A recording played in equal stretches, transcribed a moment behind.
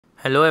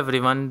Hello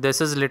everyone, this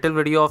is little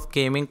video of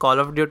gaming Call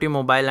of Duty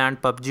Mobile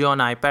and PUBG on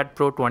iPad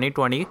Pro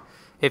 2020.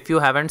 If you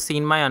haven't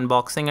seen my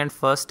unboxing and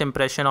first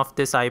impression of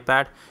this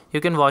iPad,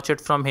 you can watch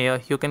it from here.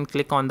 You can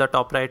click on the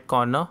top right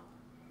corner.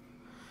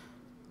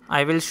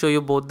 I will show you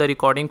both the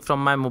recording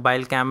from my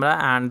mobile camera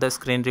and the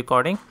screen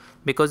recording,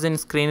 because in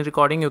screen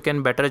recording you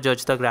can better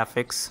judge the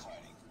graphics.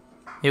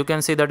 You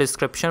can see the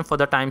description for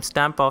the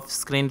timestamp of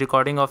screen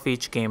recording of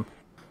each game.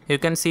 You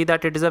can see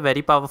that it is a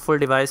very powerful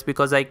device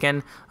because I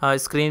can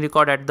screen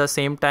record at the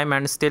same time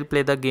and still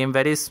play the game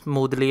very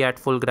smoothly at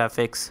full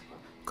graphics.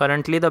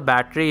 Currently the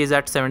battery is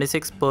at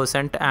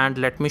 76%, and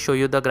let me show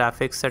you the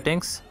graphics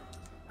settings.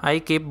 I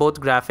keep both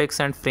graphics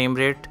and frame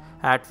rate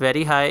at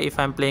very high if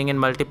I'm playing in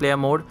multiplayer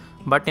mode,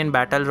 but in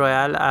Battle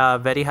Royale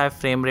very high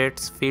frame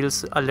rates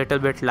feels a little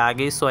bit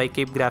laggy, so I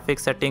keep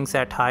graphics settings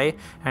at high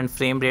and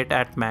frame rate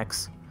at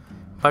max.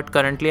 But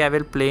currently I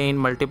will play in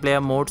multiplayer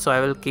mode, so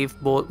I will keep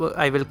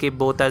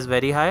both as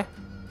very high.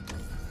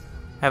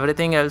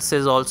 Everything else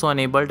is also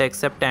enabled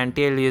except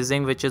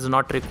anti-aliasing, which is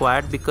not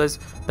required because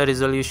the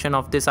resolution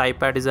of this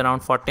iPad is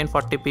around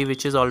 1440p,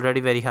 which is already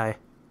very high.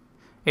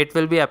 It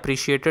will be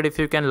appreciated if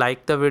you can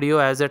like the video,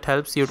 as it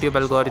helps YouTube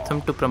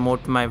algorithm to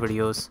promote my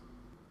videos.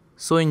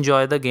 So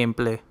enjoy the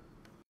gameplay.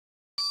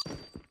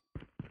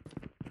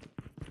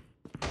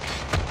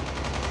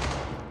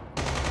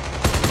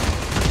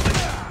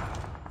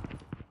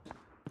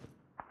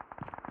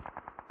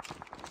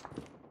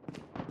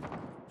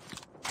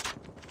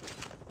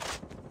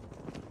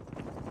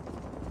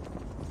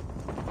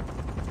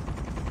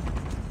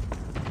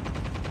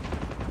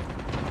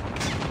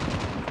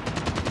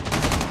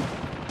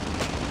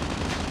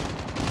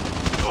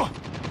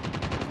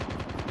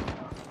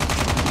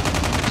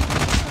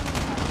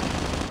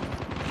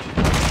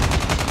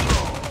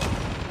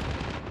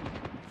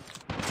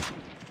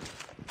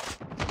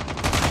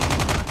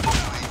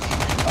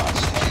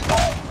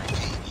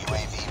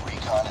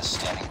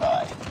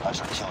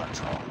 Killer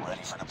drone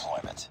ready for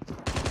deployment.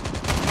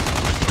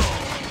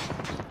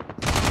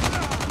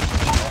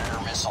 Predator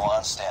missile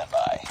on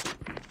standby.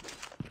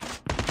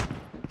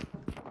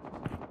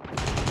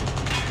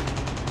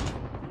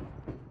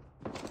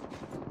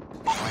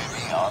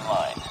 UAV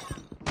online.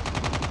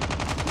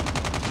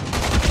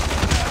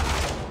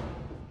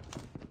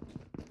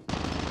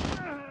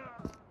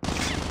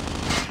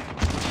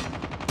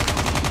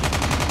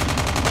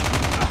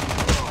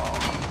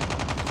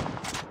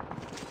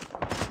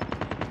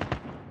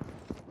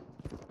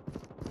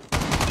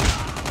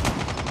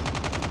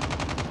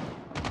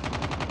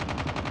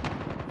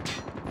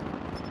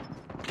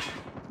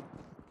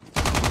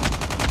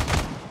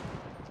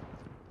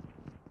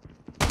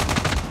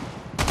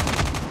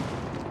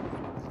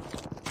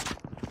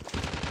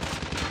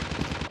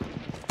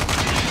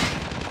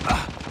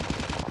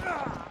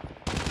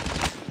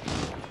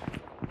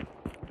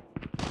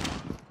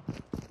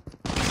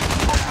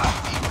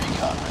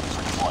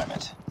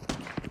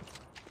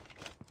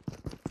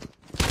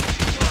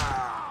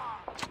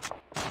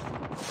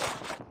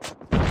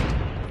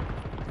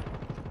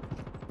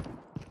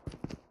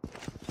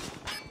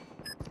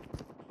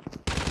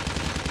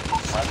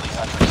 Friendly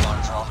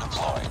hunter-killer drone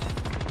deployed.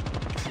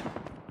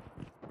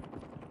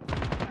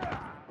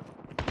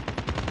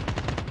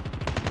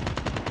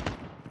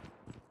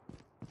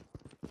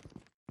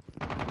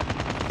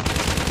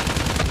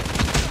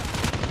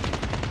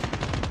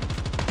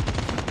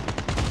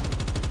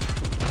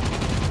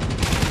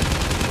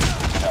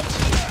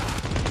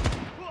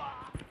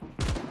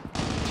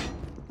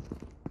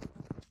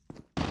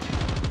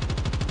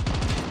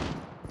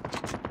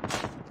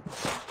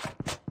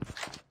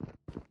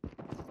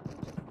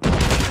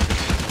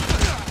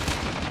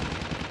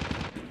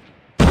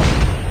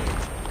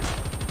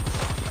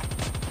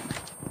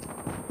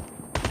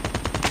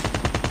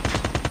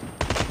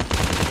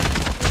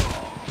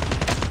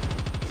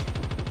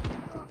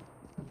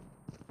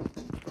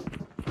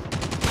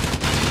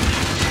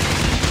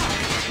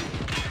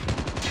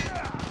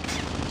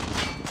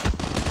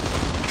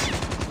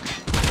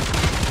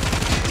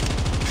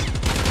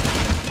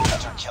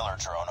 Killer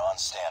drone on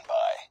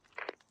standby.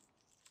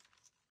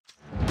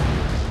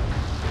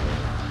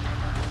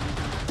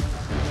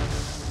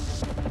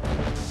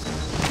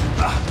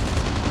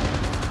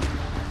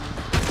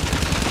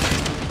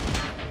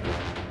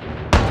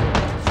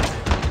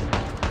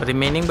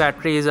 Remaining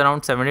battery is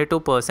around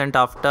 72%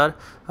 after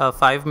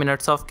 5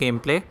 minutes of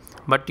gameplay,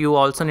 but you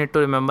also need to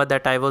remember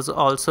that I was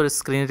also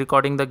screen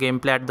recording the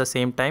gameplay at the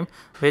same time,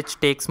 which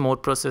takes more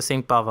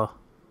processing power.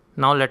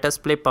 Now let us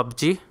play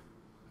PUBG.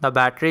 The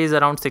battery is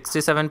around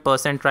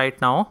 67% right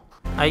now.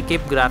 I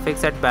keep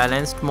graphics at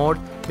balanced mode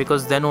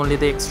because then only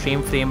the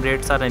extreme frame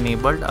rates are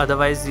enabled,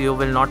 otherwise you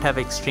will not have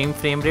extreme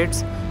frame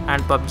rates,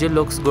 and PUBG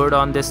looks good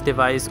on this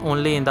device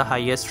only in the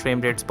highest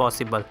frame rates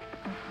possible.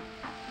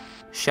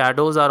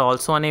 Shadows are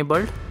also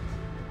enabled.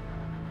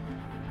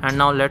 And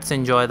now let's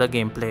enjoy the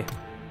gameplay.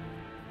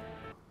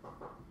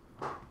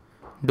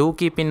 Do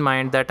keep in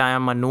mind that I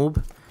am a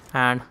noob,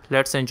 and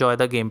let's enjoy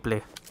the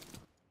gameplay.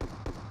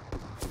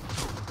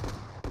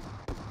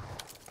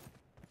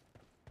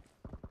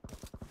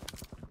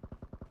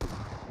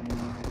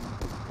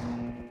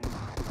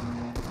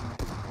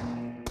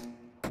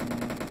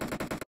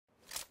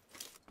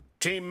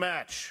 Team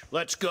match,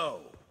 let's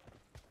go.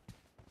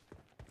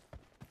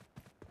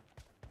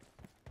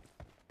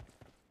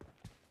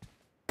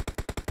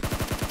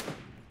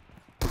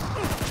 The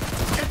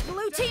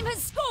blue team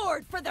has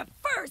scored for the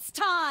first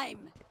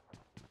time!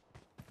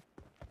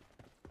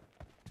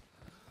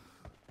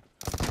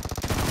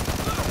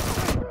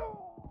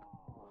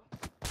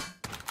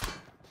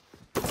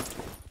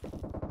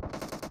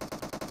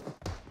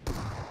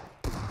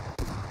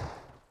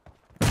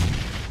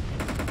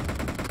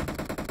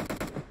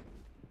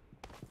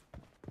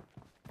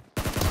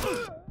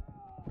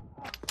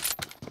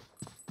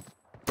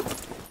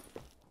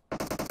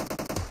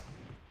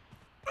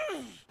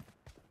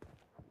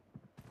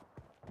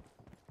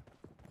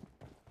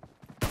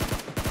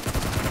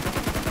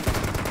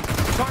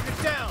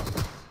 Target down!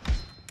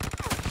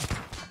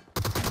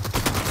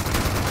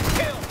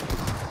 Kill!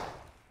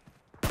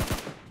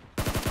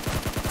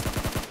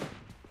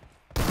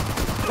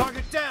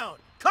 Target down!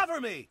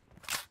 Cover me!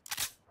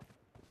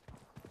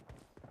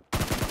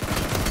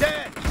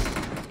 Dead!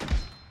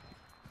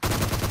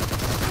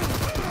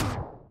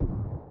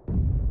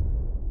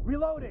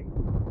 Reloading!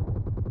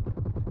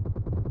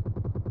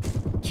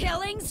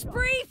 Killing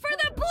spree for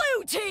the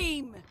blue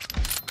team!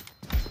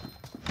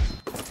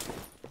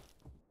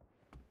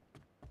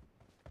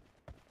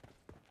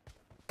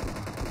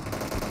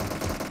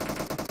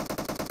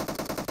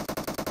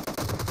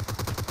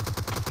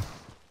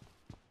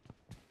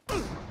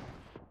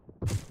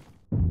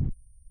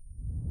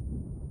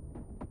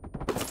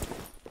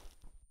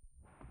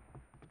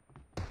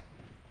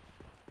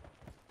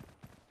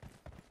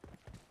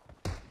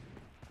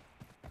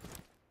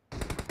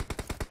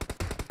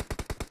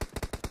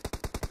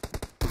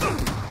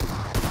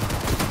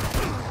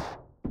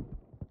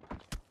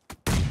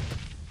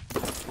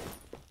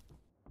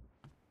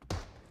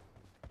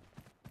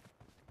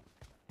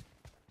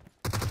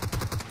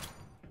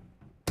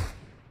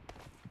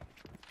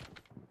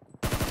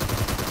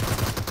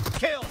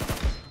 Kill!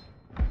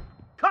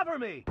 Cover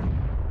me!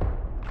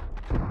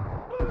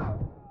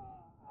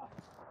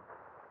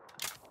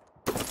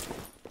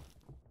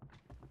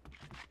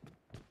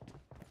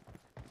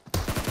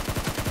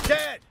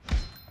 Dead!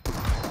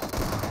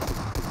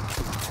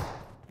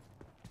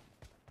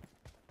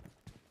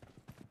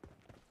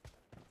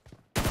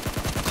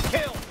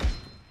 Kill!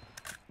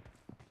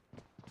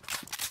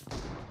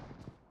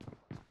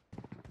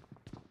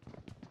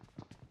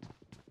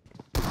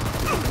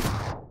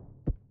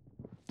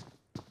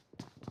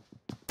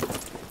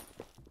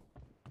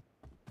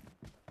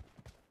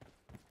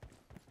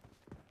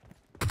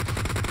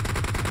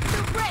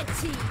 The red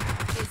team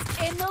is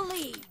in the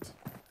lead.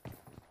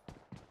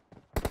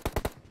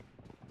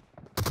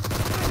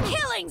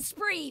 Killing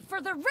spree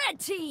for the red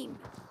team!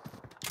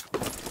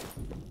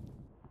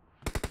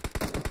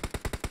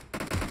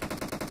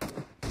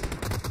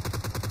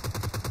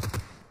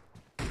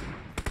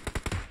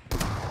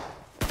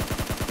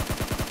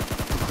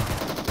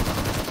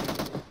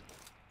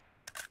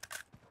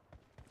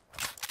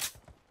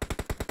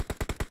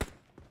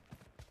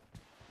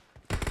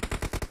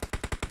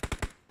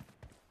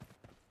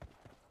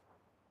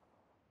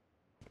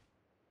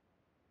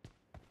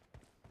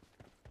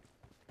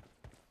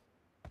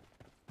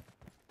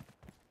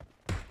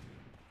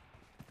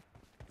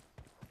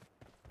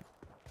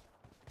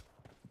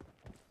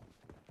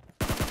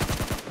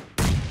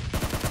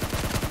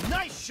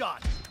 Nice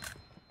shot!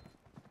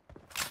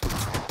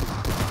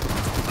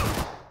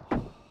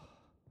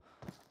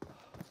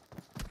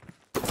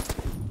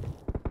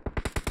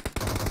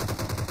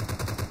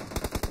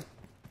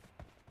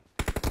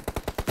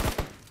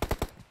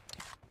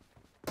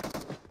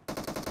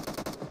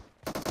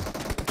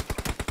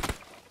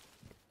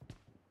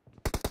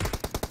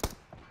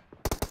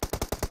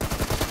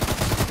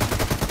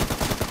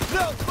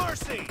 No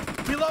mercy!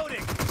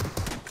 Reloading!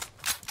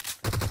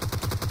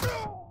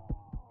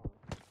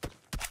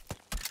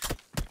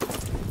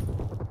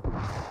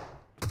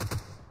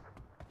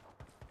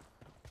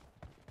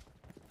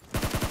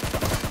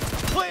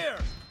 Clear!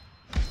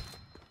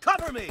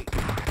 Cover me!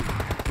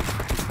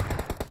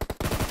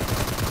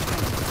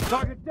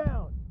 Target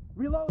down!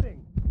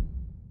 Reloading!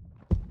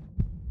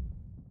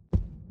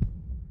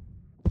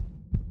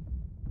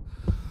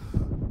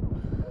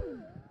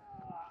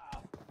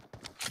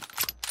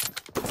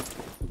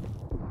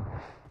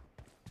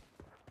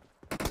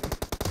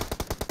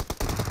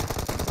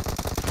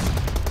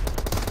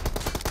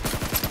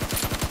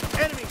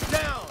 Enemies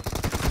down!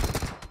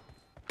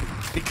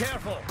 Be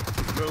careful!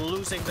 You're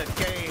losing the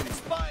game.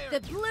 Expired!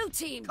 The blue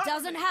team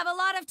doesn't have a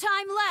lot of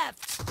time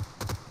left.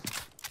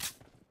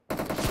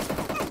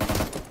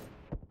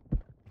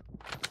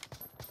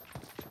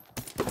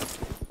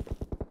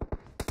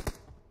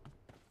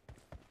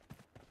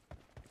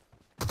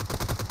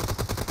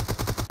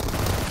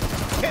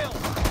 Kill!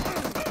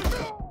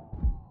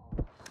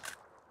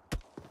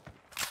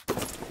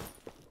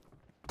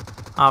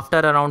 After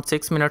around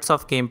 6 minutes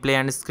of gameplay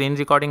and screen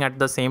recording at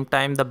the same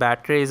time, the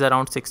battery is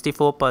around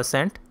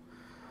 64%.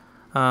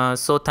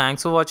 So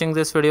thanks for watching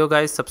this video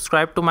guys.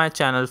 Subscribe to my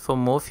channel for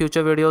more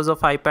future videos of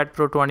iPad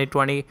Pro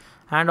 2020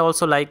 and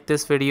also like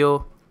this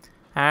video.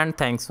 and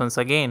thanks once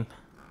again.